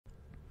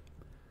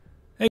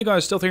Hey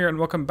guys, Stealth here and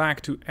welcome back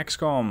to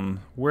XCOM,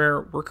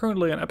 where we're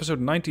currently on episode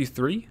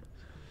 93.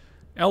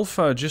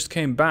 Alpha just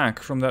came back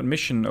from that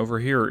mission over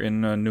here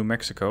in New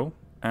Mexico,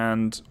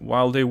 and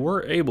while they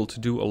were able to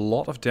do a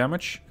lot of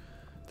damage,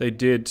 they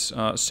did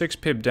 6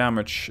 pip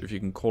damage, if you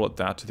can call it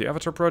that, to the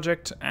Avatar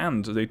project,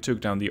 and they took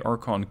down the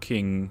Archon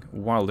King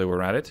while they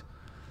were at it.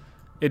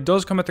 It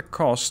does come at the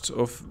cost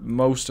of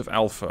most of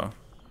Alpha.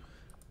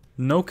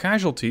 No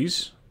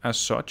casualties, as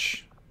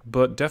such,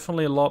 but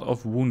definitely a lot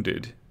of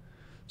wounded.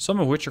 Some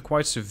of which are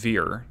quite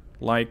severe,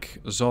 like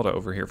Zodda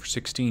over here for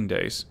 16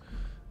 days,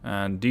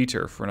 and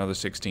Dieter for another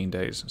 16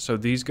 days. So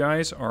these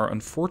guys are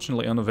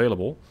unfortunately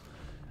unavailable,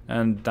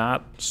 and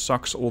that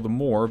sucks all the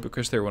more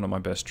because they're one of my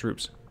best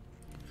troops.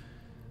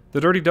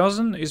 The Dirty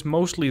Dozen is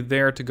mostly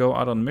there to go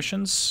out on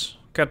missions.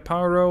 Cat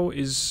Pyro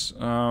is,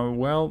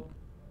 well,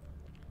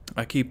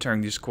 I keep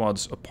tearing these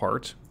squads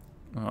apart,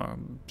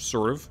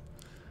 sort of,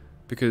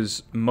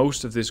 because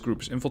most of this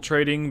group is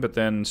infiltrating, but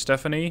then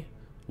Stephanie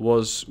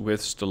was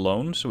with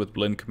Stallone, so with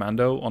Blind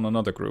Commando, on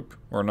another group,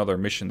 or another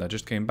mission that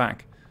just came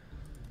back.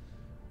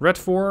 Red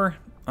 4,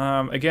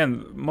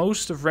 again,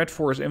 most of Red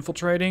 4 is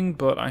infiltrating,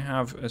 but I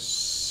have a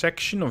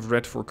section of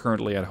Red 4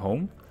 currently at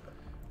home,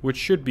 which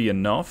should be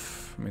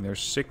enough. I mean,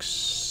 there's 6,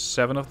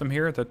 7 of them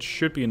here. That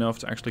should be enough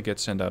to actually get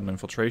sent out on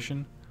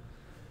infiltration.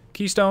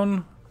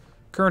 Keystone,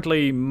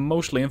 currently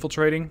mostly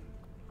infiltrating.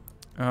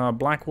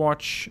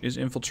 Blackwatch is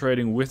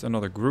infiltrating with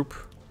another group.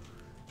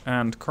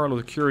 And Carlo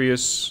the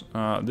Curious,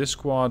 this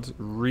squad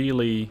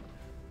really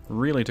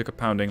took a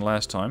pounding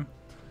last time.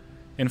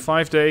 In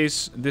 5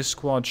 days, this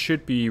squad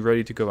should be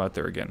ready to go out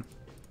there again.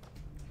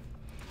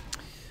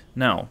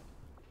 Now,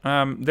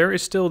 there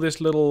is still this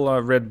little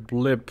red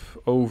blip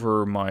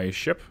over my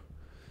ship.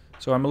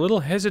 So I'm a little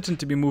hesitant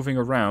to be moving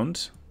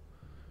around,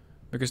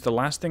 because the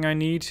last thing I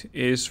need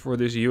is for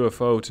this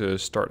UFO to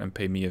start and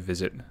pay me a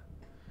visit.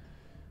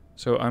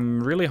 So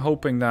I'm really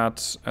hoping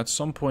that at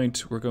some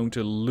point we're going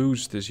to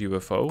lose this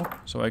UFO,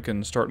 so I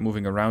can start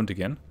moving around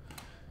again.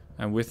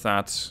 And with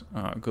that,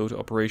 go to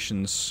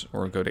operations,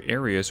 or go to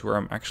areas where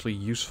I'm actually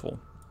useful.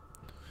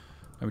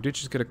 Now we did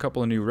just get a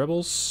couple of new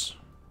rebels.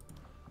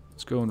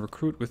 Let's go and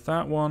recruit with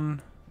that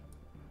one.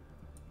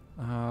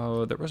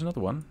 There was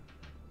another one.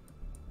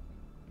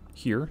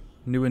 Here,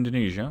 New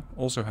Indonesia,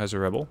 also has a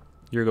rebel.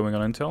 You're going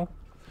on intel.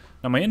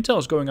 Now my intel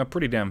is going up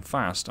pretty damn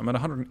fast. I'm at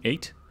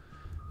 108.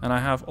 And I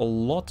have a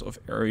lot of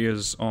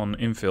areas on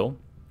intel,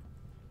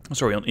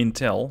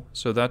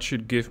 so that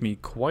should give me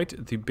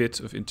quite the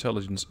bit of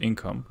intelligence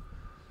income.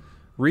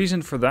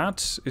 Reason for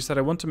that is that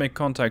I want to make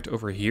contact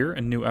over here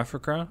in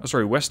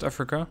West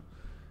Africa,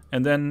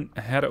 and then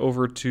head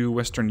over to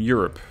Western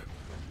Europe,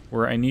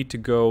 where I need to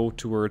go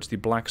towards the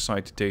black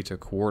site data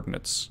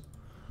coordinates.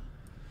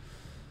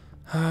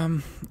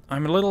 I'm a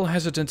little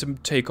hesitant to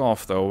take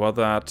off though, while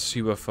that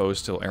UFO is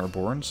still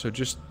airborne, so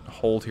just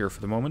hold here for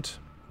the moment.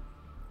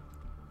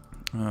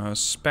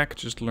 Spec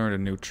just learned a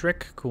new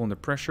trick, cool under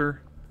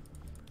pressure.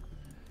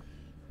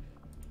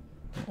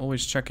 I'm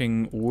always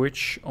checking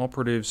which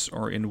operatives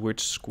are in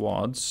which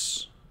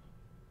squads.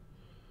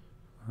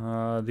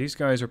 These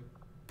guys are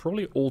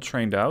probably all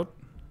trained out.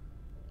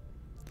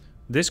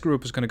 This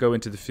group is going to go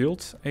into the field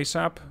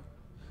ASAP.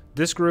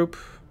 This group,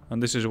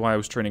 and this is why I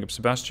was training up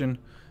Sebastian,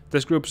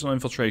 this group is on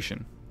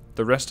infiltration.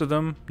 The rest of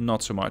them,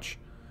 not so much.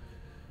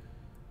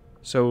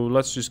 So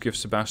let's just give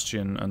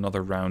Sebastian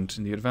another round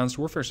in the Advanced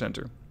Warfare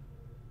Center.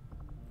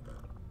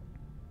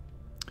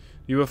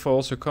 UFO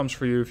also comes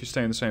for you if you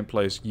stay in the same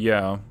place.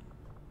 Yeah,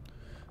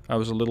 I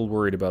was a little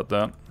worried about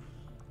that.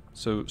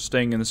 So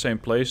staying in the same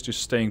place,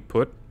 just staying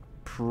put,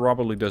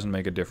 probably doesn't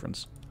make a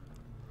difference.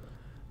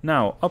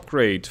 Now,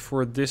 upgrade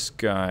for this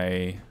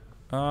guy.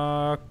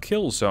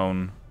 Kill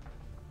zone.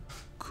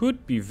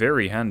 Could be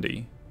very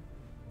handy.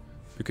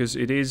 Because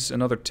it is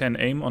another 10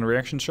 aim on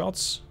reaction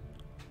shots.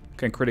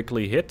 Can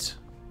critically hit.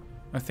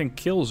 I think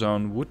kill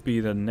zone would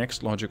be the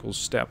next logical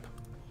step.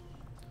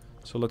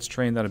 So let's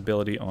train that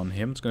ability on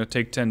him. It's going to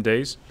take 10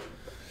 days.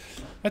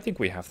 I think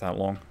we have that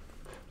long.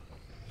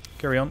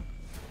 Carry on.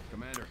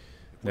 Commander,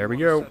 there we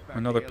go.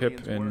 Another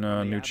pip in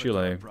New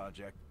Chile.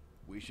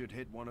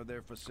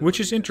 Which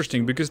is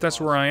interesting because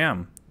that's where I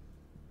am.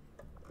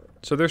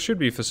 So there should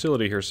be a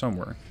facility here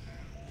somewhere.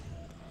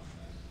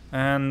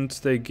 And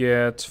they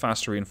get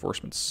faster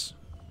reinforcements.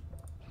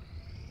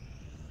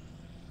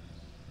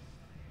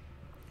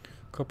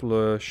 Couple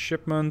of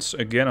shipments.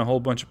 Again, a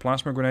whole bunch of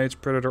plasma grenades,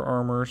 predator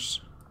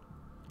armors.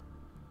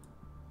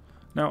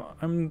 Now,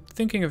 I'm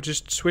thinking of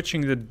just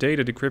switching the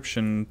data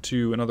decryption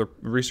to another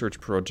research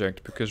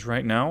project, because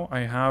right now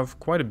I have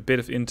quite a bit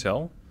of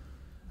intel.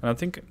 And I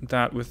think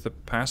that with the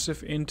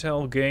passive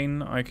intel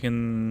gain, I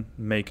can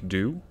make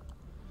do.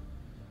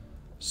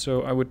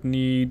 So I would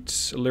need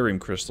Elerium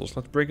crystals.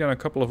 Let's break down a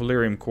couple of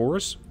Elerium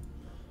cores.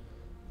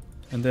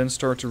 And then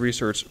start to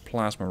research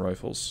plasma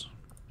rifles.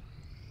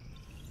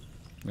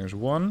 There's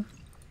one.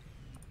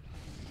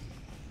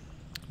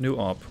 New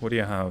op, what do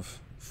you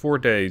have? 4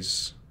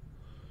 days.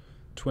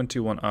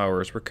 21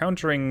 hours. We're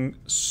countering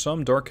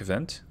some dark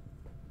event.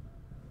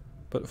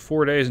 But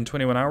 4 days and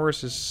 21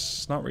 hours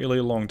is not really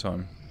a long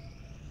time.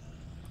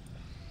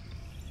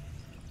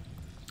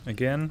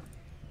 Again.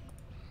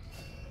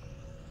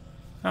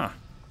 Ah.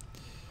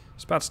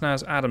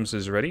 Spatsnaz Adams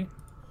is ready.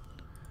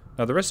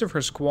 Now the rest of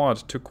her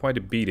squad took quite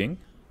a beating.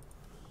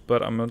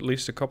 But I'm at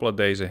least a couple of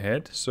days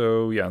ahead.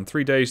 So yeah, in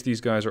 3 days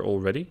these guys are all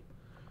ready.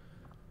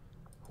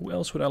 Who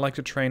else would I like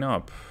to train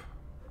up?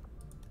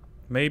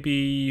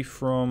 Maybe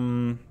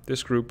from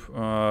this group,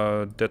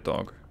 Dead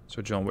Dog.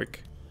 So John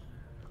Wick.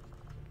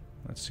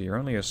 Let's see, you're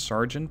only a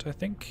sergeant, I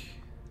think.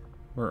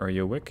 Where are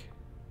you, Wick?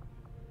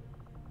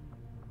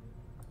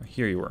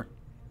 Here you are.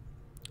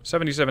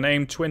 77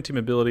 aim, 20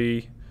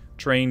 mobility,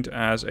 trained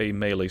as a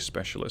melee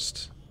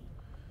specialist.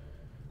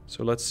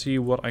 So let's see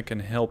what I can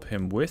help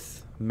him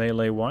with,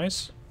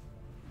 melee-wise.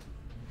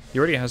 He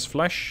already has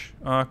flesh.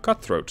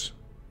 Cutthroat.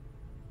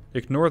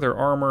 Ignore their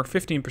armor,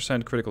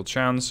 15% critical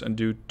chance, and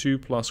do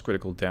 2+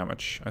 critical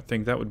damage. I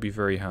think that would be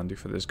very handy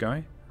for this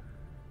guy.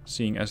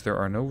 Seeing as there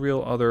are no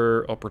real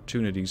other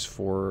opportunities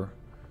for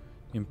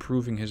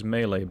improving his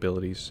melee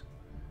abilities.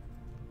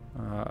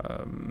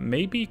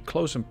 Maybe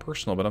close and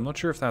personal, but I'm not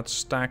sure if that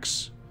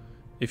stacks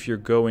if you're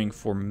going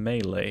for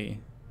melee.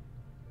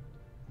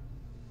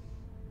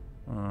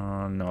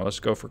 No, let's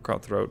go for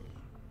Cutthroat.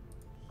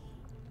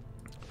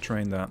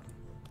 Train that.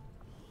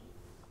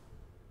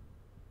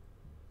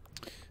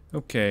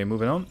 Okay,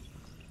 moving on.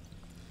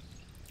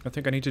 I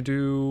think I need to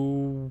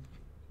do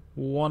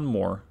one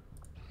more.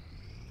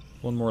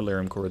 One more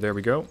Lyrium core. There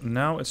we go.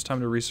 Now it's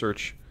time to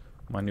research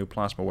my new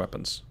plasma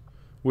weapons.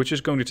 Which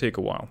is going to take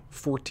a while.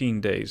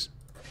 14 days.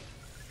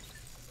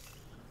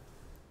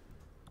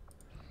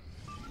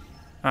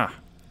 Ah,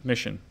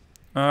 mission.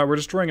 We're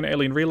destroying an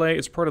alien relay.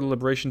 It's part of the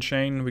Liberation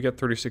Chain. We get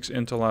 36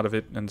 intel out of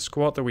it. And the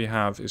squad that we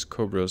have is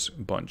Cobra's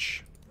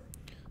bunch.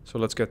 So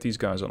let's get these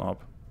guys on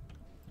up.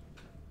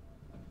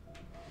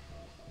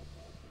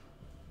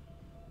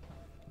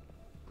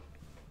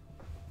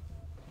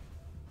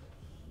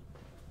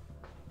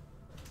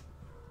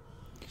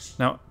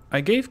 Now, I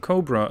gave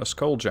Cobra a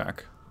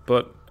Skulljack,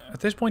 but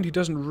at this point he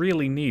doesn't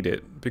really need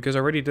it, because I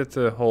already did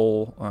the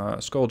whole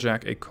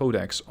Skulljack a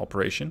Codex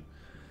operation.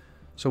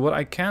 So what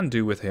I can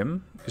do with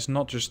him is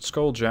not just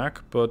Skulljack,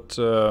 but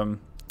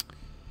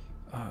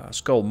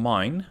Skull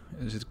Mine,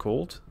 is it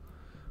called.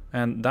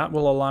 And that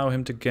will allow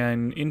him to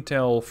gain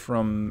intel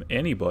from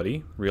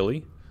anybody,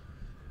 really.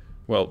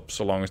 Well,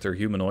 so long as they're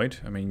humanoid.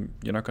 I mean,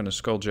 you're not going to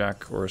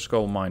Skulljack or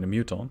Skull Mine a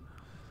Muton.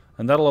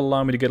 And that'll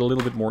allow me to get a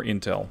little bit more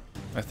intel.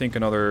 I think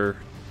another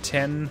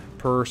 10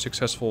 per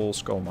successful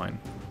Skull Mine.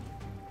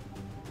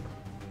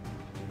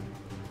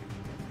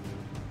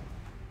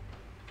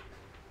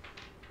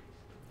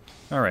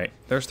 Alright,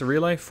 there's the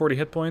relay, 40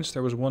 hit points.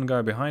 There was one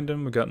guy behind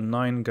him. We got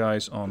 9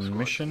 guys on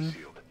mission.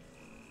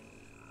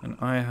 And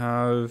I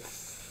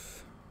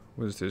have...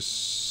 what is this?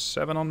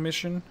 7 on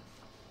mission?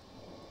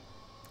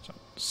 So,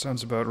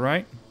 sounds about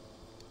right.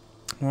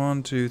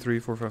 1, 2, 3,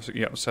 4, 5, 6...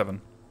 yeah,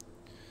 7.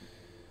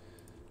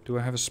 Do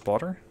I have a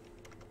spotter?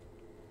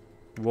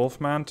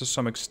 Wolfman to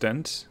some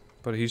extent,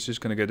 but he's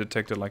just gonna get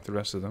detected like the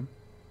rest of them.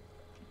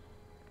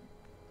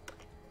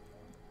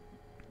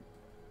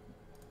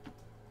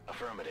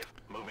 Affirmative.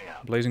 Moving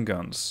out. Blazing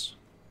guns.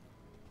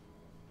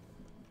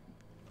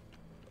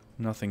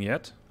 Nothing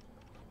yet.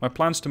 My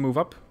plan's to move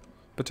up.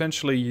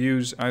 Potentially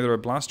use either a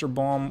blaster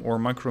bomb or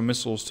micro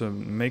missiles to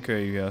make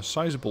a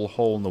sizable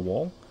hole in the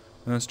wall,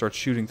 and then start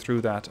shooting through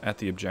that at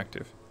the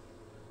objective.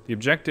 The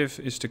objective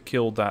is to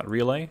kill that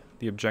relay.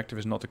 The objective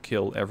is not to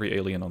kill every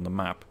alien on the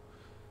map.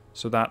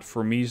 So that,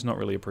 for me, is not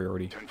really a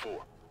priority. 10-4.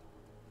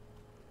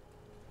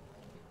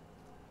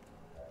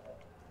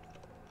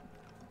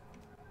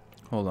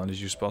 Hold on, did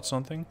you spot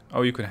something?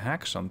 Oh, you can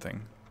hack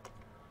something.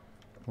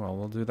 Well,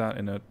 we'll do that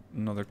in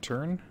another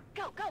turn.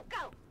 Go, go,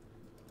 go.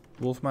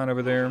 Wolfman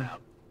over there.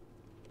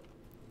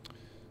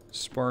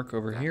 Spark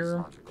over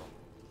here.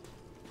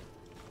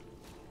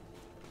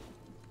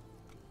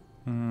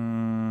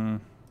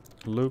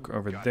 Luke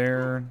over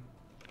there.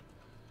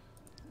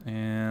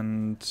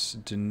 And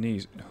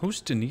Denise.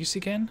 Who's Denise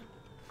again?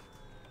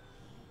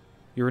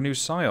 You're a new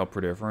Psi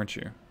operative, aren't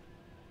you?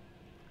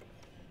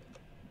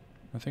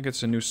 I think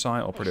it's a new Psi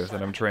operative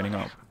that I'm training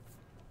up.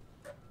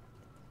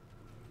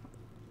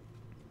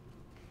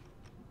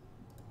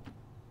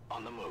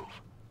 On the move.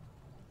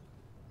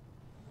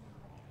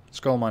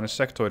 Skull mine, a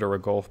sectoid, or a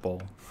golf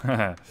ball.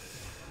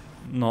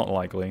 Not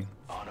likely.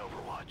 On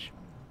Overwatch.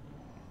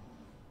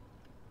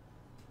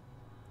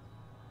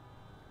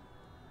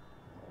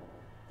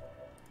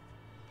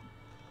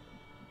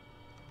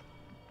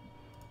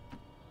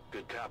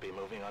 Good copy.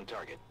 Moving on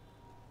target.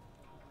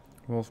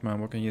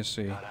 Wolfman, what can you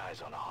see? Got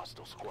eyes on a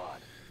hostile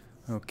squad.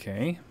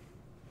 Okay.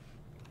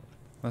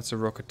 That's a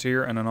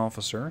Rocketeer and an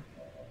officer.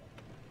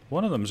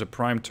 One of them is a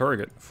prime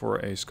target for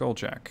a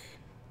Skulljack.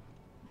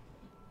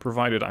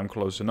 Provided I'm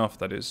close enough,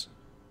 that is.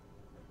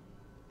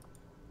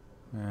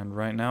 And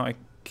right now I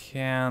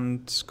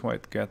can't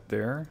quite get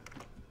there.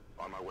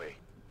 On my way.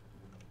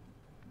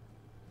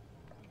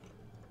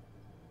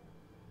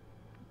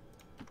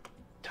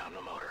 Down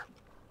the motor.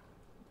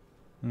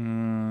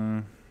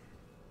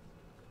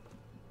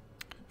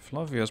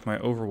 Flavia is my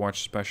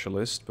Overwatch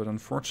specialist, but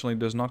unfortunately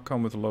does not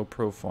come with a low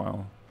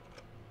profile.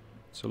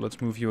 So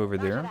let's move you over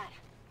there.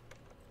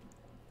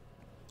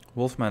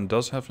 Wolfman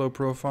does have low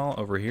profile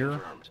over here.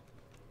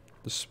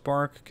 The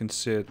Spark can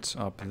sit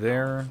up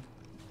there.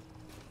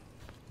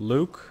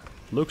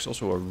 Luke's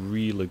also a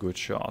really good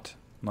shot.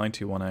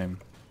 91 aim.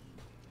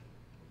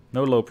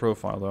 No low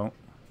profile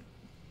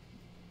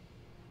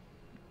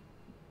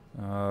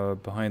though.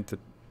 Behind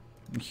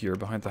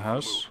the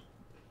house.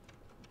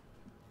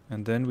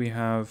 And then we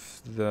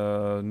have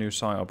the new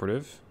Psi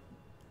Operative.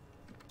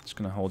 It's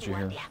gonna hold you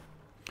here.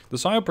 The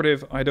Psi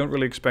Operative I don't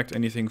really expect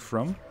anything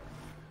from.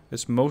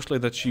 It's mostly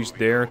that she's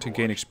there to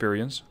gain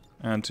experience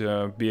and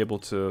to be able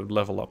to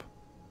level up.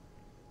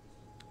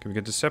 Can we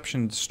get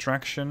Deception,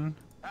 Distraction?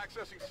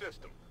 Accessing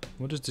system.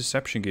 What does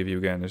Deception give you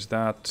again? Is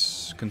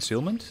that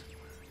Concealment?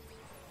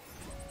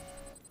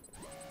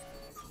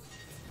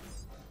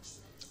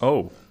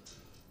 Oh.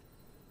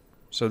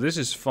 So this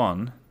is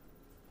fun.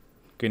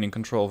 Gaining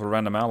control of a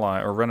random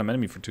ally or random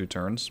enemy for 2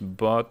 turns,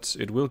 but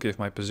it will give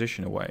my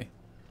position away.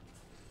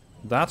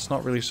 That's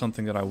not really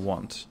something that I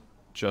want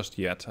just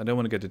yet. I don't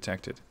want to get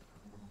detected.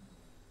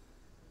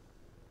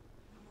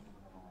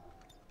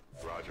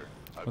 Roger.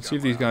 Let's see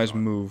if these guys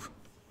move.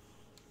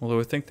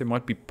 Although I think they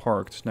might be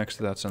parked next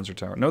to that sensor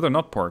tower. No, they're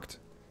not parked.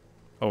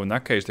 Oh, in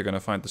that case they're going to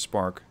find the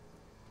Spark.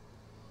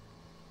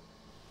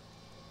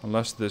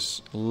 Unless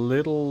this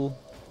little...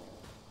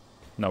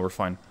 No, we're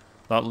fine.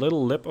 That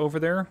little lip over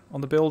there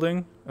on the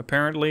building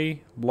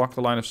apparently blocked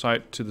the line of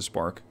sight to the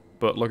Spark.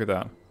 But look at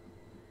that.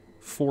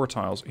 4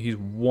 tiles. He's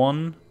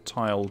 1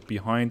 tile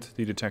behind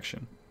the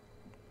detection.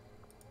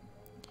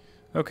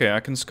 Okay, I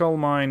can skull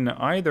mine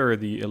either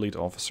the Elite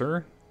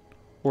Officer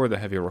or the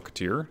Heavy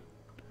Rocketeer.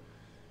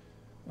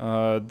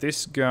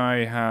 This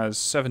guy has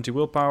 70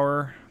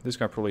 willpower. This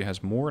guy probably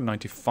has more,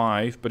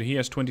 95, but he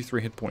has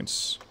 23 hit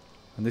points.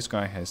 And this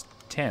guy has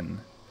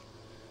 10.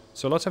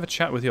 So let's have a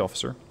chat with the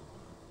officer.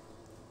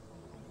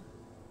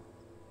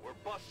 We're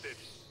busted.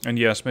 And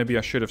yes, maybe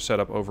I should have set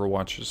up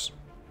Overwatches.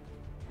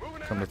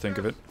 Come to think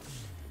of it.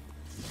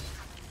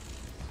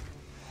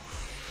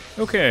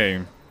 Okay,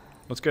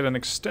 let's get an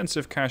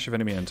extensive cache of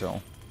enemy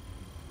intel.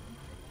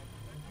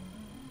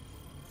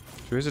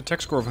 So here's a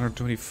tech score of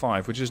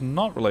 125, which is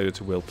not related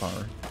to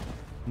willpower.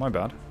 My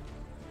bad.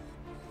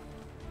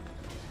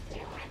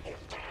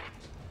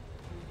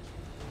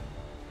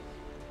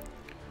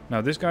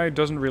 Now this guy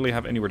doesn't really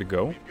have anywhere to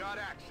go.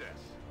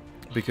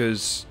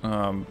 Because,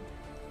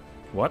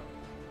 what?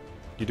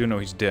 You do know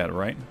he's dead,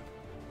 right?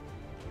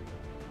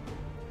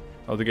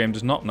 Oh, the game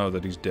does not know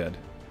that he's dead.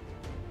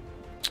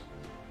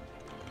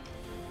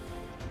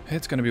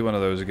 It's gonna be one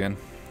of those again.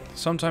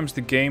 Sometimes the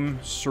game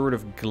sort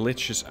of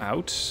glitches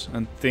out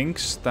and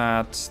thinks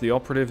that the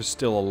operative is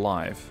still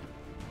alive.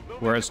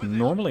 Whereas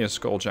normally a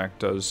Skulljack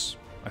does,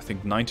 I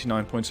think,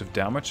 99 points of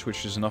damage,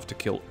 which is enough to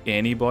kill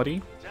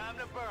anybody.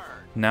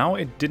 Now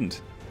it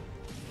didn't.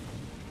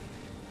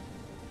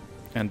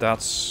 And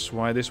that's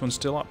why this one's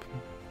still up.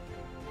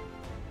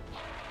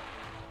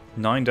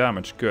 9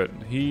 damage, good.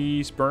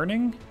 He's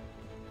burning?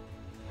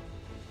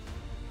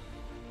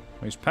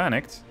 He's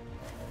panicked.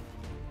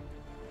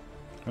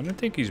 I don't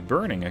think he's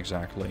burning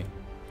exactly.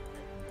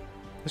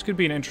 This could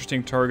be an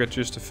interesting target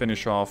just to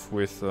finish off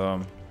with...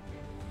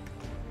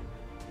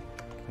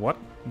 What?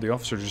 The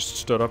officer just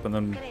stood up and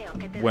then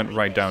went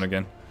right down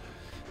again.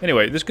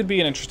 Anyway, this could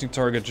be an interesting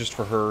target just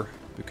for her,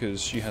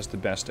 because she has the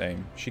best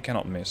aim. She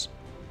cannot miss.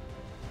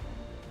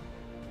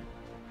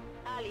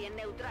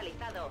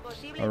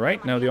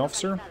 Alright, now the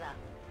officer.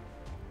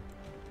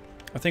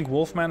 I think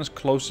Wolfman is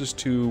closest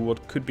to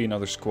what could be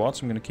another squad,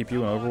 so I'm going to keep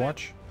you in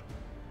Overwatch.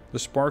 The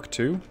Spark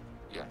too.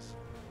 Yes.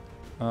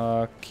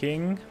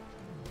 King.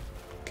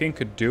 King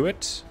could do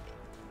it.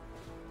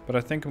 But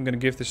I think I'm going to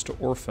give this to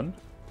Orphan.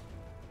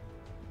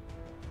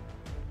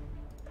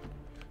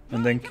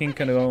 And then King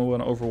can go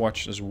on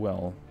Overwatch as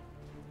well.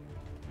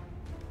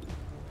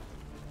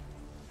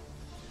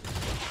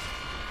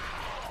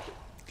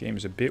 Game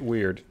is a bit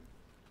weird.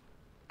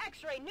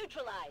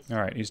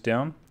 Alright, he's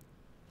down.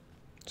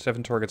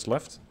 7 targets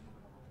left.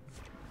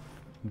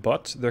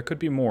 But there could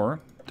be more,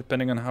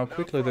 depending on how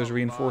quickly those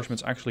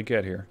reinforcements actually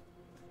get here.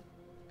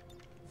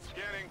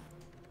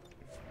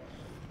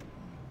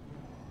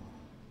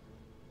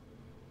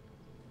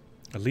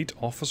 Elite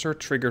Officer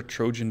trigger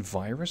Trojan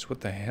Virus?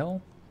 What the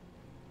hell?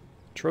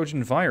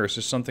 Trojan Virus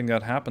is something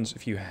that happens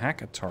if you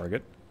hack a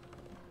target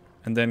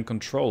and then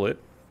control it,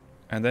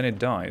 and then it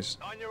dies.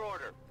 On your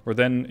order. Or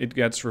then it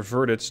gets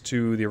reverted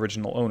to the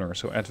original owner,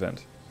 so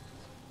Advent.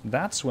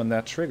 That's when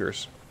that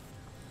triggers.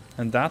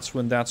 And that's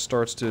when that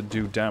starts to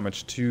do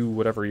damage to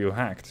whatever you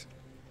hacked.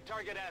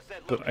 Target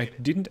asset But I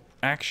didn't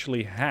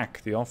actually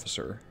hack the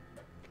officer.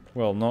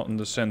 Well, not in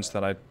the sense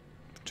that I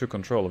took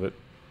control of it.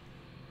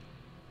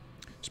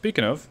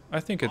 Speaking of, I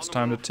think it's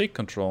time to take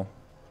control.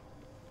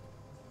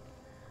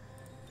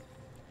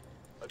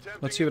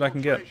 Let's see what I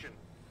can get.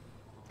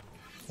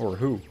 Or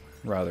who,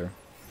 rather.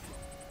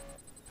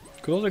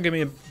 Could also give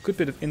me a good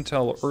bit of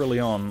intel early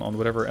on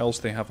whatever else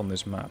they have on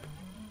this map.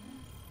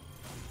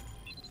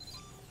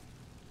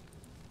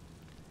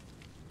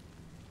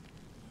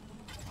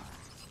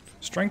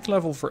 Strength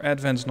level for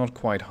Advent's not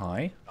quite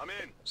high, I'm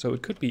in. so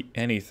it could be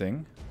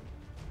anything.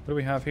 What do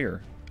we have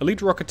here? Elite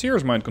Rocketeer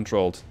is mind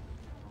controlled.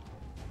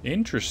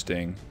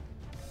 Interesting.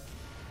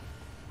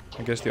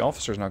 I guess the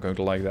officer's not going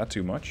to like that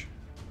too much.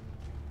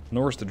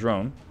 Nor is the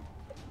drone.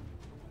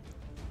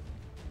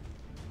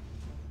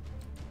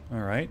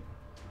 Alright.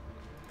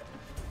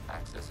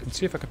 Let's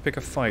see if I can pick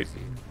a fight.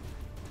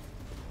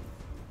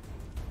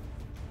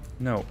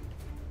 No.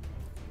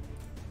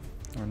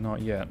 Or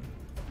not yet.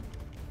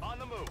 On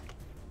the move.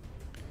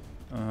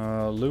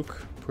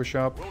 Luke, push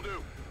up. Will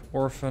do.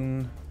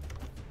 Orphan,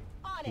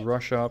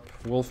 rush up.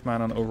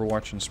 Wolfman on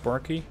Overwatch and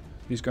Sparky.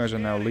 These guys are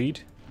now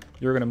lead.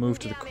 You're gonna move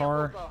to the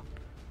car.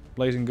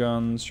 Blazing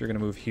guns, you're gonna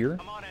move here.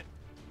 I'm on it.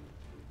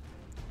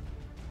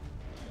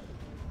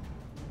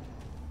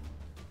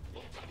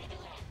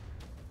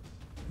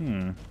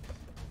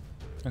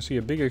 I see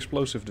a big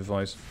explosive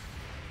device.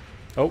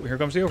 Oh, here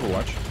comes the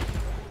Overwatch.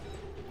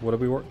 What are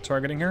we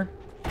targeting here?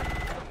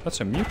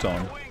 That's a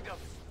Muton.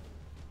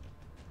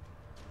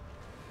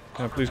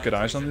 Can I please get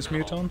eyes on this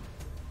Muton?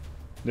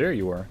 There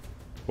you are.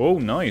 Oh,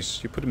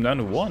 nice. You put him down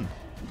to 1.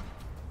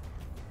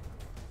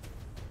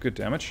 Good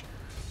damage.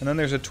 And then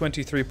there's a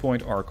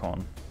 23-point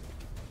Archon.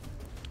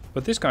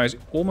 But this guy is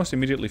almost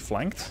immediately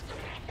flanked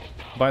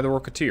by the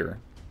Rocketeer.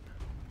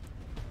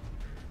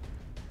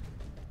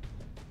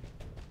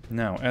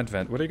 Now,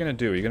 Advent, what are you going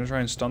to do? Are you going to try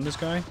and stun this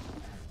guy?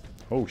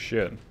 Oh,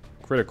 shit.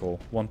 Critical.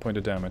 1 point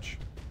of damage.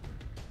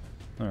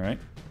 Alright.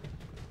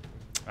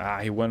 Ah,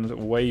 he went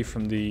away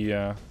from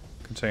the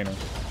container.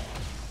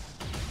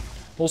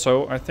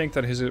 Also, I think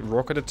that his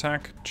rocket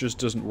attack just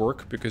doesn't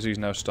work because he's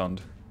now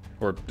stunned.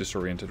 Or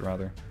disoriented,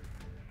 rather.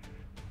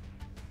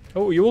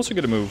 Oh, you also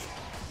get a move.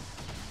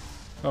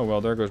 Oh, well,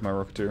 there goes my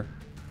Rocketeer.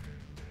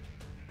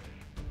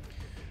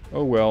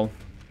 Oh, well.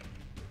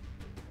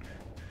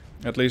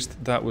 At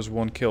least that was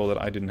one kill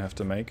that I didn't have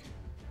to make.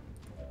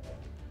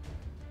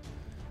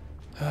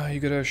 You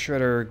got a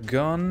Shredder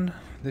gun.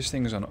 This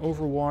thing is on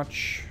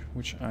Overwatch,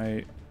 which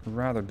I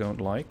rather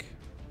don't like.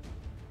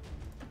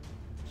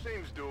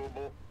 Seems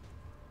doable.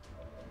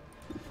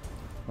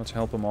 Let's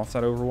help him off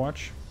that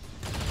Overwatch.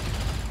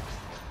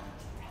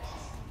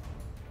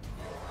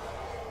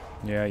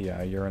 Yeah,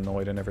 you're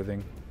annoyed and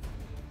everything.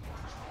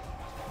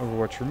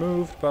 Overwatch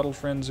removed, Battle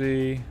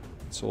Frenzy.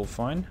 It's all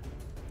fine.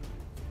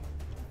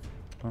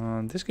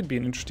 This could be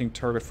an interesting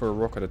target for a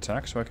rocket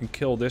attack, so I can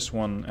kill this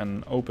one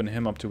and open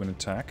him up to an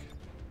attack.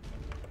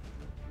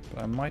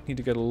 But I might need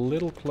to get a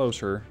little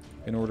closer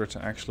in order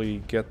to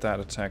actually get that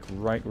attack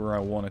right where I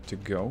want it to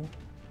go.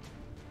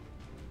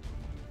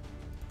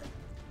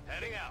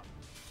 Heading out.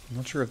 I'm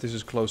not sure if this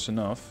is close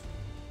enough.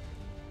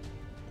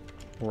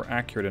 Or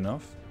accurate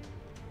enough.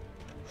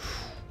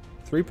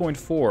 3.4,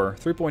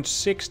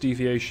 3.6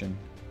 deviation.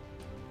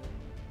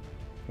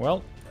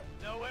 Well,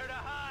 Nowhere to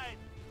hide.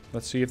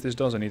 let's see if this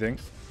does anything.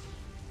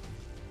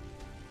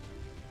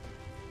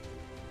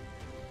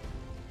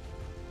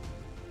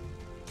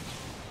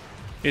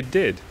 It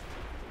did.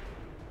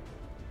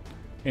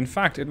 In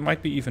fact, it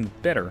might be even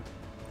better.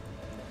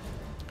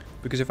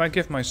 Because if I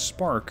give my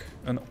Spark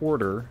an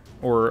order,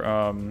 or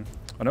an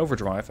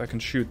overdrive, I can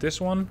shoot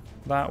this one,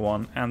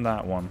 and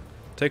that one.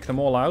 Take them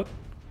all out.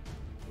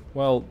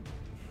 Well,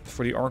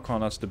 for the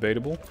Archon that's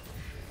debatable.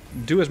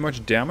 Do as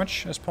much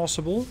damage as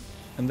possible,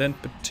 and then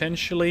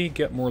potentially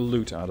get more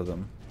loot out of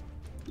them.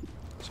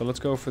 So let's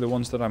go for the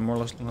ones that I'm more or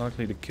less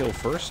likely to kill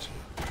first.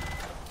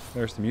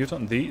 There's the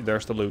mutant.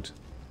 There's the loot.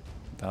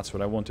 That's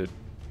what I wanted.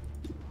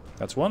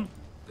 That's one.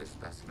 This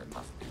specimen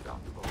must be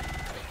valuable.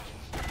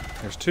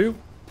 There's two.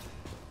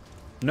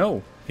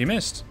 No, he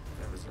missed.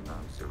 There is a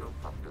non-zero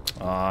probability.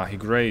 Ah, he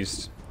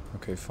grazed.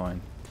 Okay,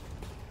 fine.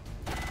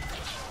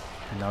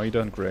 Now he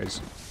doesn't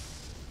graze.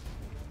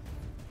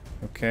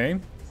 Okay.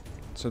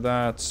 So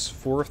that's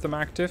 4 of them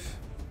active.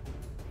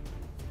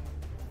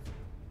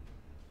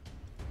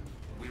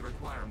 We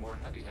require more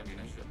heavy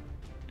ammunition.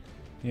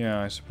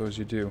 Yeah, I suppose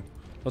you do.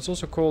 Let's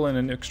also call in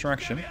an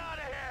extraction. Get me out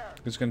of here.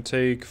 It's going to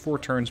take 4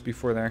 turns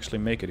before they actually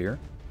make it here.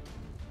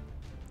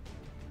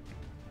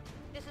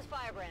 This is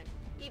Firebrand.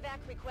 Evac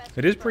request.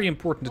 It is pretty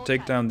important to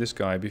take down this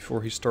guy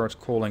before he starts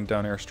calling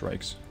down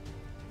airstrikes.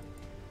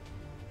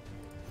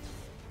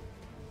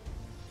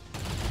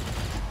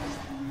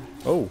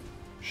 Oh,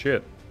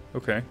 shit.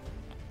 Okay.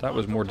 That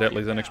was more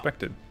deadly than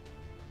expected.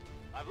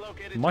 I've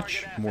located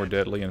Much target more assets.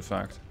 deadly, in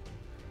fact.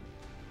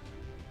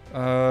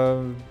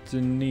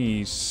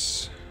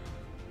 Denise.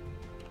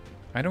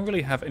 I don't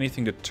really have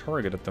anything to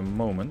target at the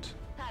moment.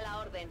 A la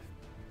orden.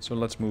 So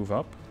let's move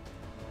up.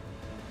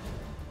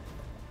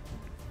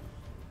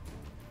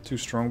 2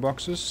 strong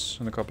boxes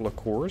and a couple of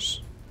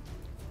cores.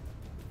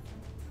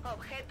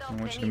 Objeto I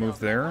want you to obtenido. move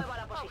there.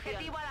 Mueva la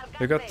posición.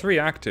 They got 3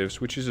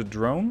 actives, which is a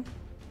drone,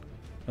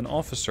 an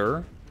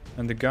officer,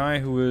 and the guy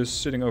who is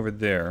sitting over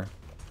there.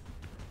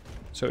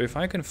 So if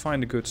I can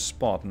find a good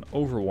spot and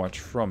overwatch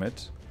from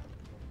it,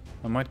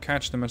 I might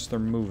catch them as they're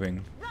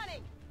moving.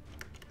 Running.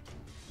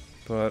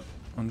 But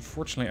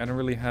unfortunately I don't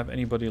really have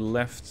anybody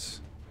left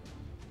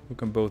who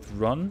can both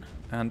run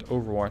and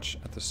overwatch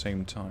at the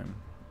same time.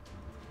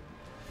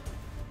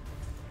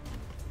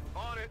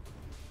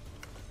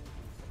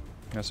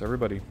 Yes,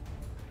 everybody.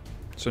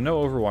 So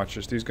no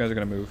overwatchers. These guys are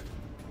gonna move.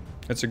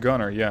 It's a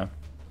gunner, yeah.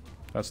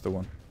 That's the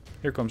one.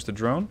 Here comes the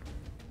drone.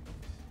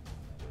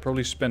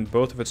 Probably spend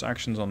both of its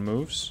actions on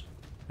moves.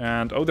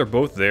 And, oh, they're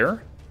both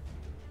there?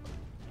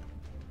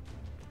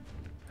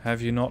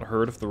 Have you not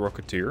heard of the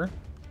Rocketeer?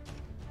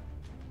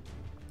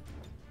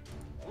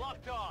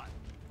 Locked on.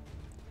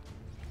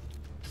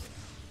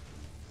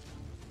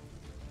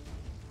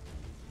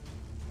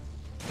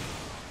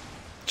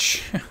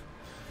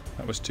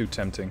 That was too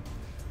tempting.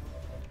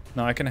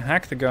 Now I can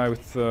hack the guy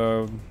with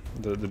the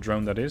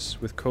drone, that is,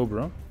 with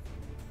Cobra.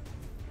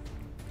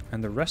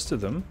 And the rest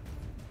of them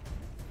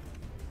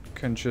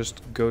can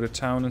just go to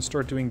town and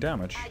start doing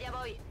damage. Allá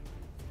voy.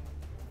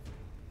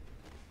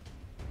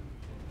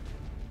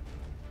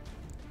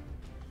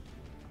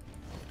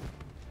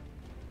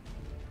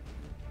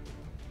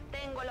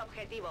 Tengo el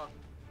objetivo.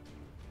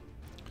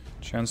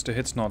 Chance to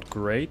hit's not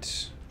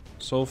great.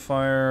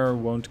 Soulfire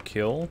won't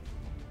kill.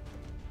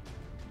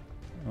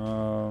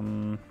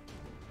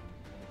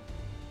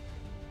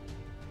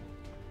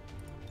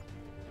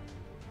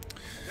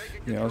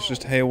 Yeah, let's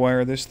just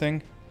haywire this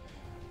thing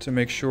to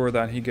make sure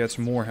that he gets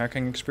more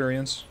hacking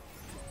experience.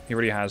 He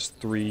already has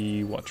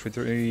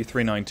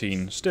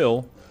 319.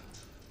 Still,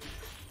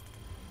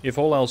 if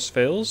all else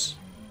fails,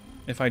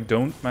 if I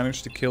don't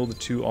manage to kill the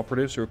 2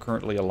 operatives who are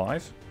currently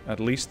alive,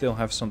 at least they'll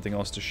have something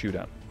else to shoot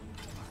at.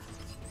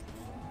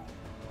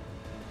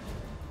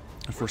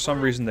 And for some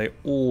reason, they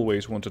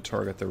always want to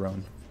target their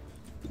own.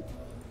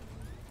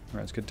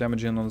 Alright, let's get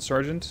damage in on the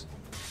sergeant.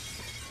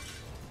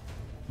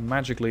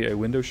 Magically, a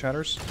window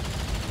shatters.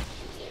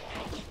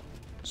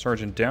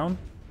 Sergeant down.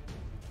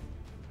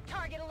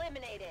 Target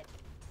eliminated.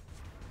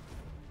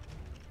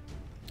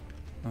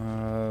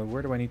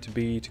 Where do I need to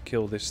be to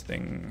kill this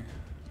thing?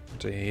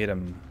 To hit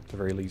him, at the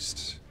very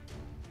least.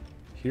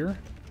 Here?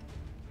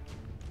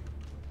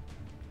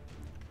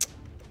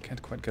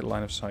 Can't quite get a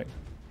line of sight.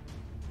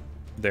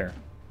 There.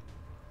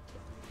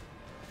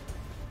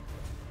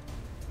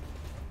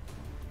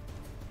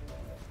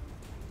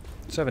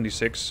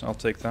 $76, I'll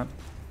take that.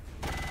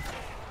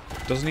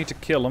 Doesn't need to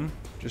kill him,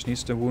 just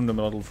needs to wound him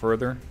a little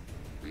further.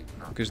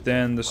 Because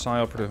then the Psi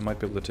operative might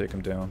be able to take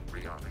him down.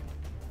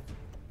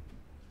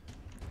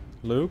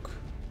 Luke?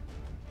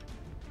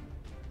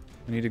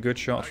 I need a good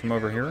shot from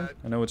over here.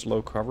 I know it's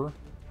low cover,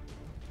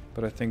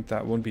 but I think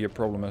that won't be a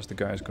problem as the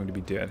guy is going to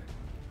be dead.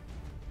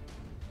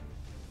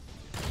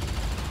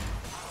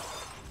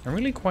 I'm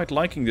really quite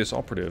liking this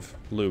operative,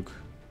 Luke.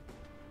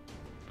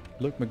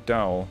 Luke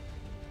McDowell.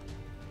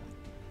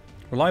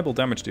 Reliable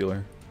damage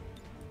dealer.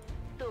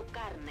 Tu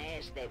carne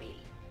es débil.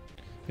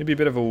 Maybe a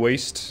bit of a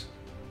waste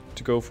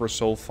to go for a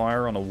soul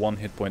fire on a 1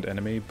 hit point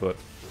enemy, but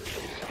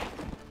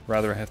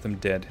rather have them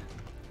dead.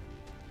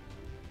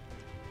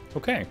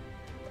 Okay.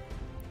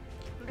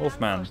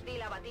 Wolfman. Hostil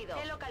abatido.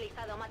 He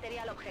localizado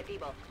material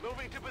objetivo.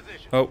 Moving to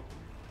position. Oh,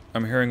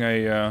 I'm hearing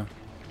a,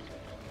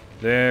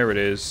 there it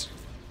is.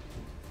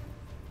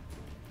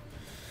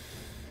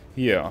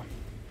 Yeah.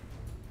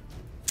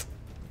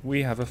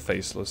 We have a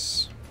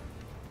faceless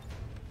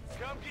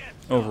Come get.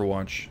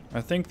 Overwatch.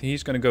 I think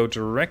he's going to go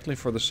directly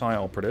for the Psi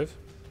operative.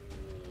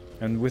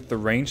 And with the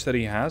range that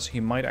he has, he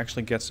might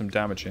actually get some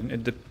damage in.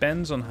 It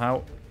depends on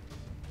how...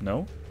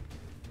 No?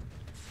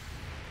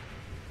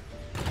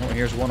 Oh,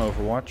 here's one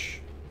Overwatch.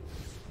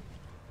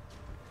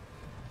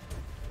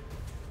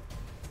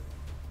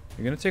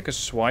 You're going to take a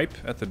swipe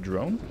at the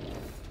drone?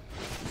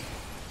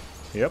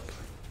 Yep.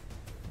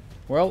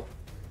 Well,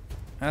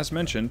 as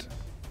mentioned,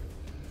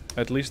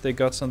 at least they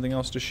got something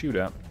else to shoot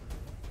at.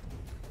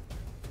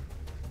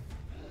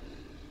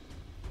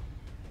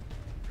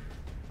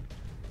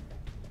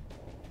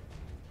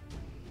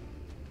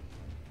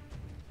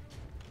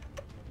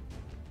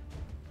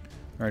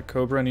 Alright,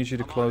 Cobra, I need you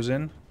to close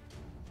in.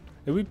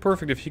 It would be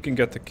perfect if he can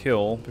get the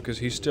kill, because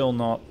he's still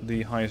not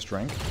the highest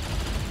rank.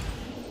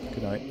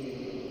 Good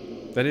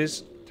night. That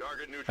is...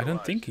 I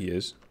don't think he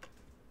is.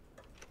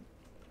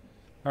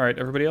 Alright,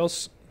 everybody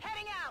else,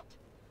 Heading out.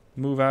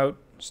 move out,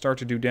 start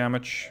to do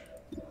damage.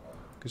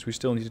 Because we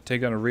still need to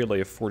take down a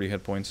relay of 40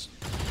 hit points.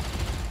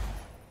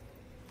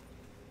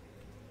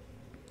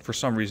 For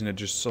some reason it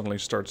just suddenly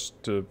starts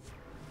to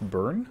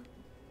burn?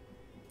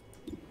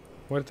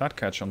 Why did that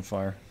catch on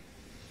fire?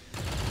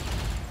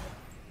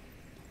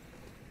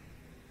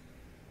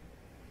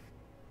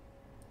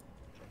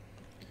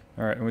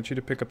 Alright, I want you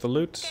to pick up the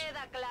loot.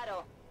 Queda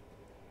claro.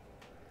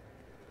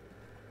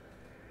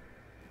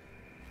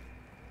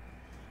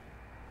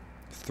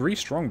 Three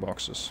strong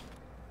boxes.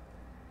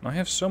 I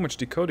have so much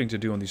decoding to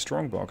do on these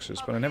strong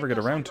boxes, but I never get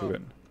around to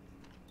it.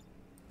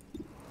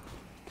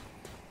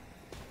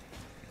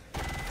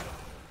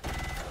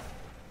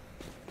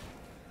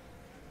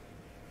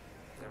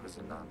 There is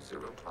a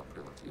non-zero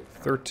probability of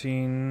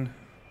 13.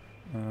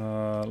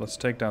 Let's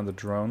take down the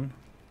drone.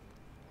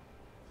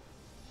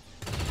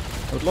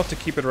 I would love to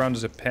keep it around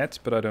as a pet,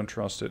 but I don't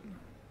trust it.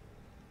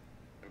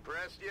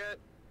 Impressed yet?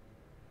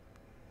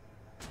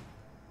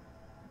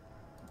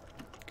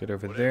 Get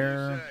over Whatever you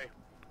there. say.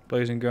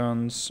 Blazing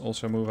guns,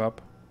 also move up.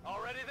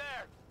 Already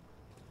there.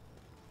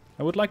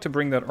 I would like to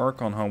bring that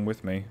Archon home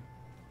with me.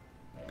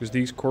 Because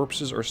these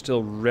corpses are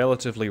still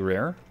relatively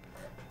rare.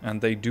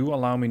 And they do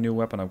allow me new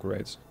weapon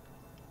upgrades.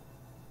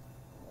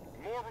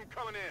 More of them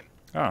coming in.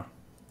 Ah.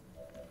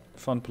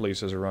 Fun police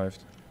has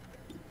arrived.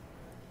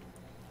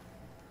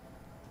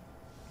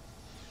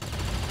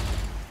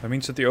 That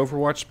means that the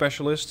Overwatch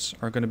specialists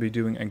are going to be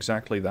doing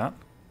exactly that.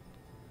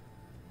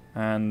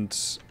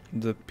 And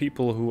the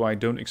people who I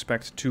don't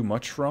expect too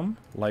much from,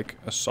 like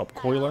a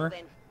subcoiler,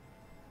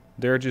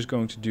 they're just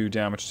going to do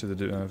damage to the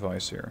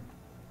device here.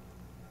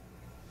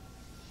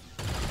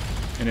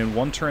 And in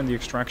one turn the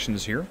extraction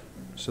is here.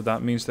 So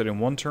that means that in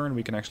one turn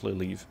we can actually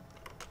leave.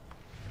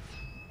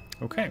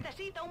 Okay.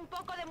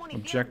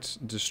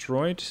 Object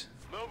destroyed.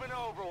 Moving to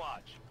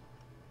Overwatch.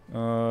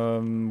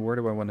 Where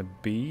do I want to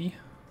be?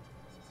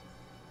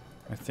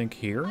 I think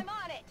here. I'm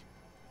on it.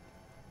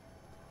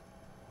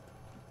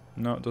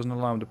 No, it doesn't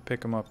allow him to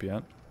pick him up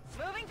yet.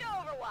 Moving to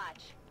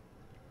Overwatch.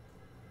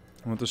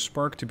 I want the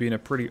spark to be in a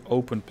pretty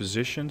open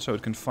position so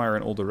it can fire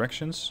in all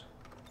directions.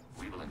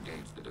 We will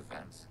engage the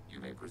defense. You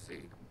may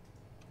proceed.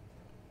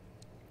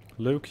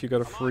 Luke, you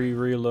got a free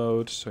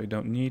reload, so you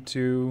don't need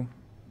to.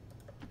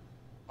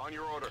 On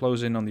your order.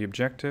 Close in on the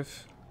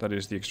objective. That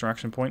is the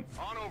extraction point.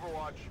 On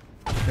Overwatch.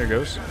 There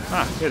goes.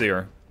 Ah, here they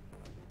are.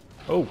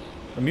 Oh,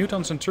 a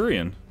Mutant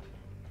Centurion.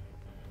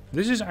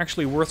 This is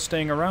actually worth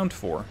staying around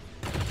for.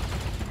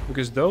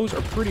 Because those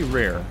are pretty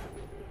rare.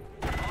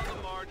 On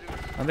the margins.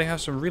 And they have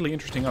some really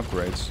interesting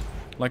upgrades.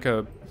 Like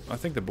I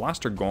think the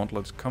Blaster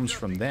Gauntlet comes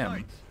from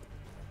them.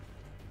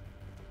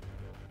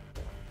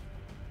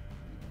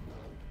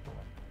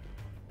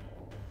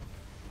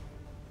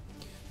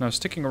 Now,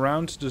 sticking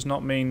around does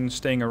not mean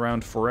staying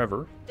around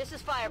forever. This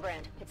is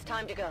Firebrand. It's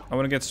time to go. I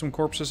want to get some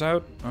corpses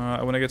out.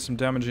 I want to get some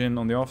damage in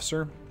on the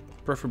officer.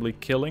 Preferably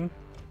killing.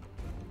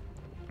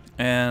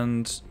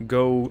 And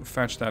go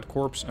fetch that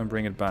corpse and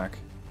bring it back.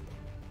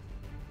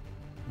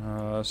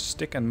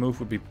 Stick and move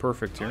would be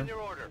perfect here. On your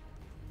order.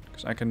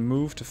 Because I can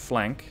move to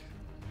flank.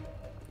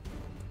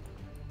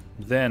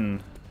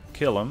 Then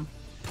kill him.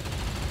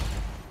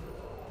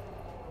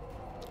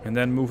 And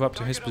then move up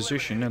to his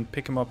position and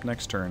pick him up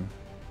next turn.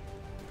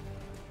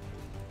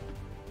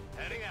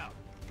 Heading out.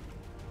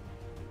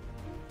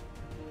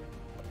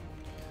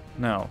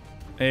 Now,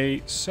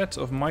 a set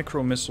of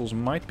micro missiles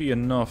might be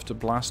enough to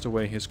blast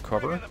away his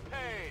cover. Bringing the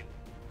pain.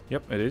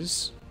 Yep, it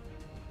is.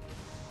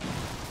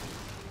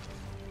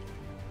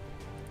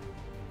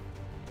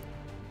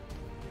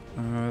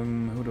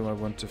 Who do I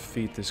want to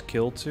feed this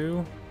kill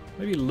to?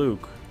 Maybe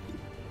Luke.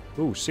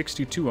 Ooh,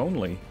 62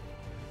 only.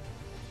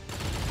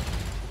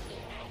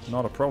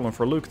 Not a problem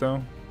for Luke,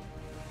 though.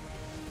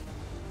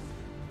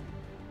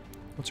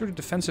 What sort of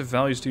defensive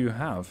values do you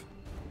have?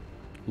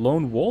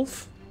 Lone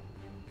Wolf?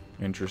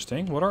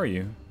 Interesting. What are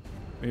you?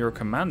 You're a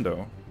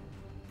commando.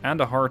 And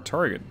a hard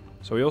target.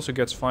 So he also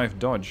gets 5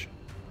 dodge.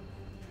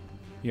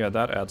 Yeah,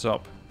 that adds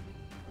up.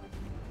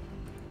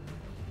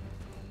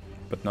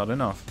 But not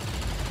enough.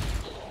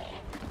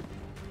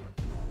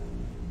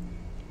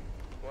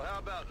 Well, how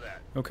about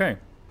that? Okay.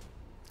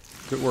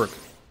 Good work.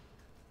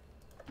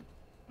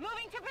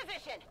 Moving to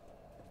position.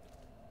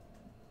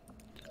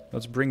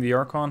 Let's bring the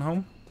Archon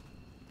home.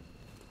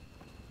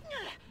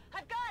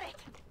 I've got it.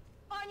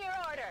 On your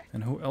order.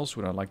 And who else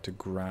would I like to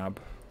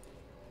grab?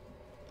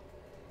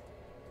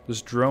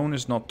 This drone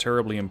is not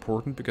terribly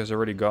important because I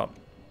already got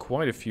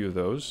quite a few of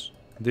those.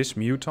 This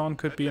Muton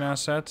could be an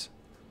asset,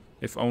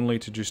 if only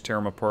to just tear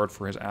him apart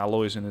for his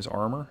alloys and his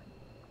armor.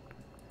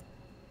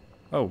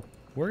 Oh,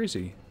 where is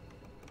he?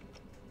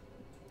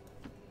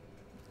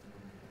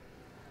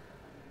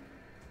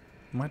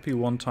 Might be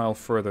one tile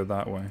further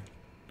that way.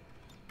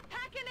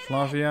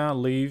 Flavia,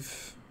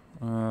 leave.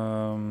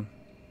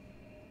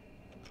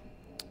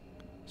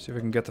 See if I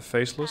can get the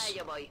faceless.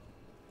 Yo voy.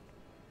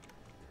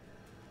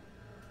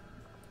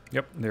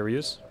 Yep, there he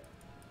is.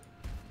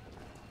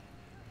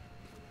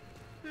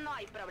 No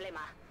hay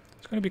problema.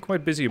 It's going to be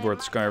quite busy aboard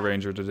the Sky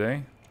Ranger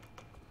today.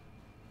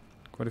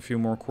 Quite a few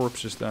more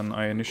corpses than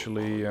I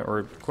initially...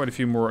 or quite a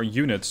few more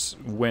units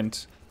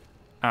went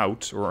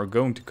out, or are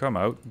going to come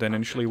out, than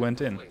initially went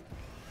in.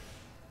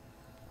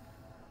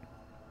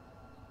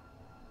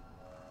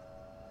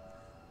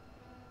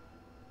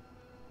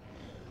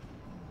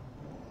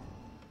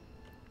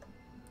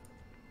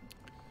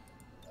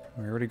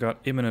 We already got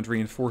imminent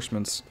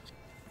reinforcements.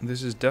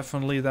 This is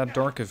definitely that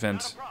dark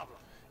event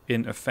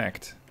in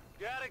effect.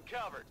 Got it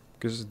covered.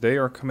 Because they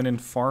are coming in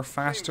far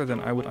faster than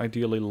I would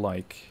ideally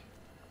like.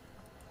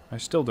 I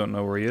still don't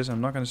know where he is. I'm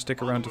not going to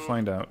stick around to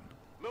find out.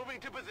 Moving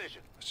to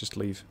position. Let's just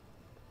leave.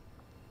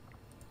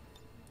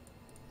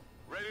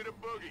 Ready to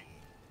boogie.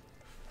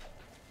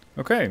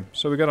 Okay,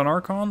 so we got an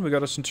Archon, we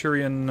got a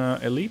Centurion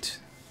Elite.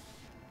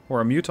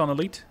 Or a Muton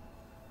Elite.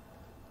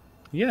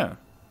 Yeah,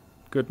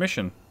 good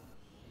mission.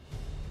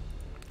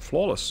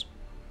 Flawless.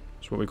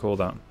 That's what we call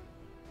that.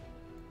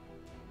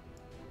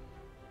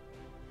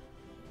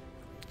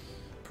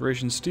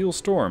 Operation Steel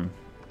Storm.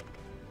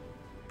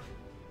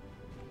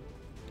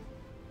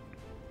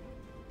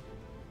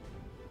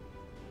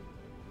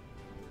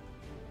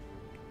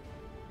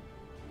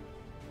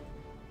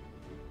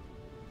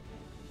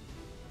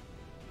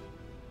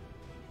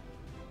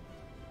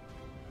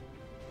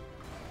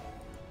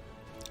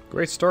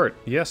 Great start.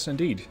 Yes,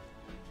 indeed.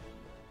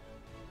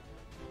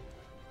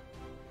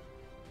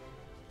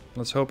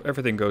 Let's hope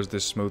everything goes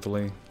this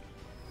smoothly.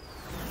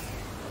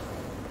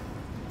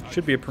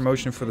 Should be a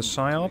promotion for the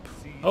PSYOP.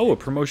 Oh, a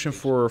promotion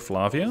for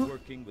Flavia?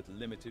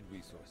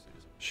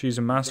 She's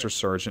a Master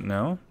Sergeant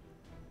now.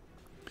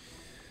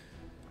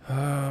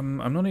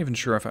 I'm not even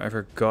sure if I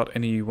ever got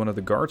any one of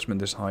the guardsmen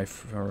this high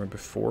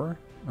before.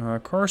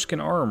 Carskin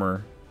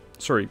armor.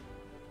 Sorry.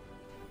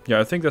 Yeah,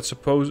 I think that's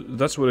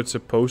what it's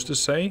supposed to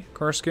say,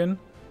 Carskin.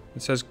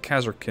 It says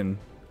Kazarkin.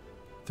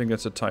 I think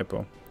that's a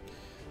typo.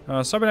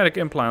 Cybernetic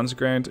implants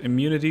grant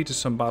immunity to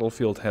some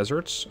battlefield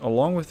hazards,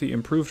 along with the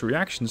improved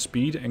reaction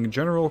speed and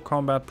general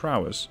combat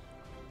prowess.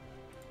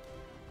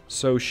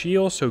 So she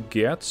also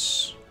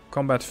gets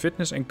combat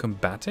fitness and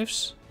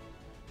combatives?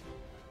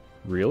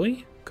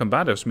 Really?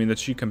 Combatives mean that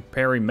she can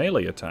parry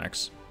melee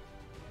attacks.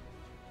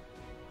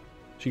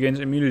 She gains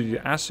immunity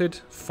to acid,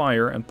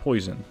 fire, and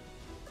poison.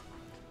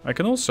 I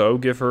can also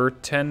give her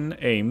 10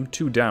 aim,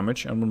 2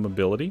 damage, and 1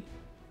 mobility.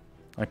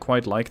 I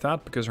quite like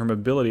that, because her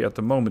mobility at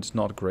the moment is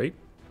not great.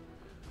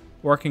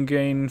 Or I can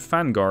gain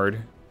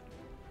Vanguard.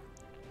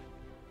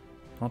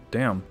 Oh,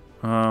 damn.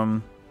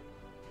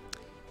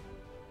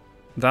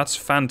 That's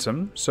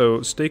Phantom,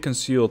 so stay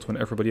concealed when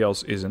everybody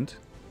else isn't.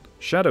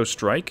 Shadow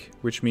Strike,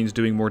 which means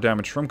doing more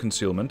damage from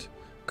concealment.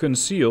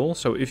 Conceal,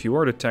 so if you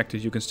are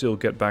detected, you can still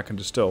get back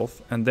into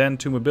stealth. And then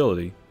 2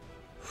 mobility.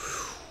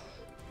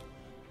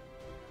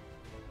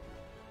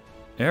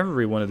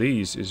 Every one of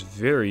these is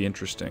very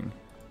interesting.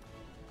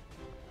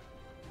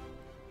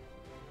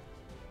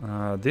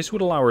 This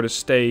would allow her to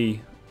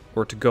stay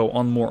or to go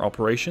on more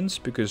operations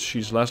because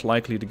she's less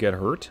likely to get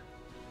hurt.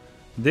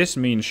 This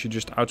means she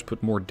just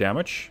output more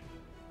damage.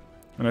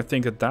 And I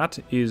think that that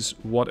is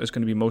what is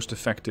going to be most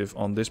effective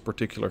on this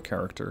particular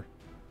character.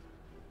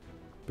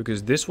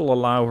 Because this will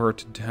allow her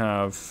to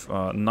have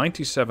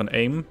 97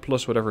 aim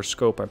plus whatever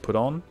scope I put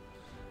on.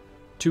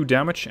 2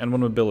 damage and 1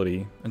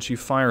 mobility. And she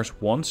fires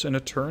once in a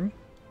turn.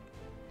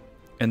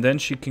 And then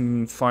she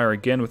can fire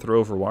again with her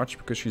Overwatch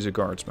because she's a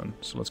guardsman.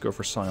 So let's go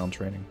for Scion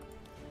training.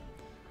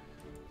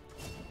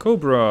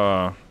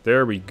 Cobra!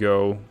 There we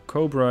go.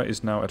 Cobra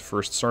is now at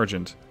First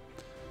Sergeant.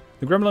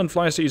 The Gremlin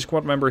flies to each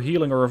squad member,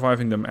 healing or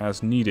reviving them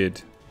as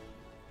needed.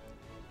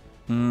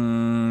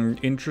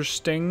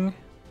 Interesting.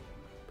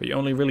 But you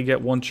only really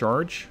get 1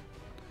 charge.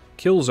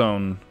 Kill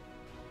Zone.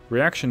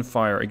 Reaction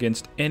fire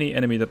against any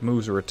enemy that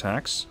moves or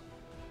attacks.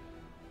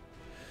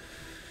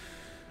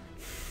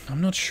 I'm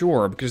not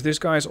sure, because this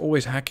guy is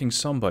always hacking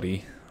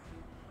somebody.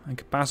 And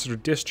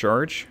Capacitor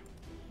Discharge.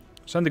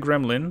 Send the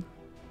Gremlin.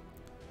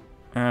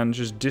 And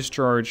just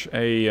discharge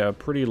a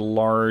pretty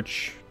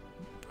large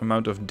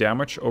amount of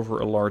damage over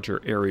a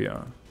larger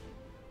area.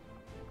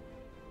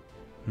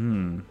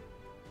 I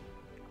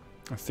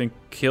think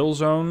Kill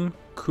Zone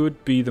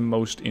could be the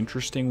most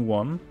interesting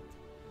one.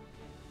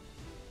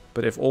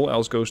 But if all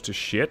else goes to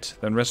shit,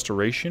 then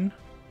Restoration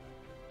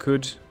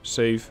could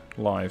save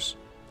lives.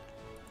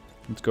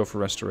 Let's go for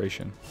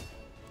Restoration.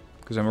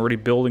 Because I'm already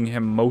building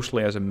him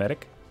mostly as a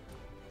medic.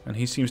 And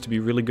he seems to be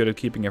really good at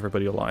keeping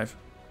everybody alive.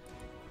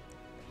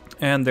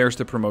 And there's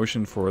the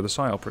promotion for the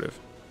Psi Operative.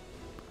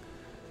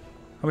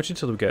 How much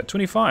intel do we get?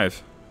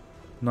 25.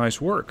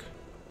 Nice work.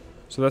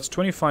 So that's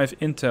 25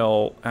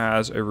 intel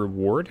as a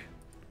reward.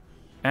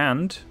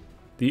 And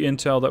the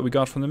intel that we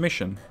got from the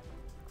mission.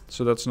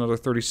 So that's another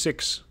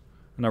 36.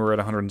 And now we're at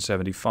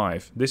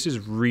 175. This is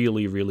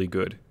really, really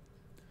good.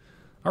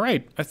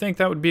 Alright, I think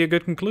that would be a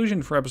good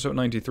conclusion for episode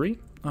 93.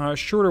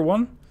 Shorter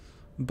one,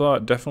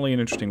 but definitely an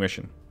interesting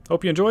mission.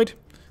 Hope you enjoyed.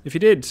 If you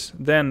did,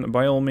 then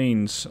by all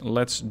means,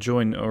 let's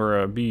join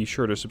or be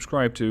sure to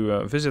subscribe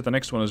to visit the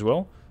next one as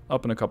well,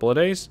 up in a couple of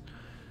days.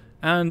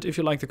 And if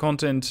you like the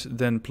content,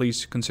 then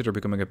please consider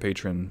becoming a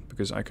patron,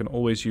 because I can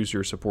always use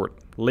your support.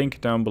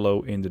 Link down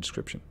below in the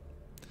description.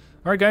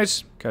 Alright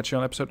guys, catch you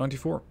on episode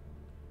 94.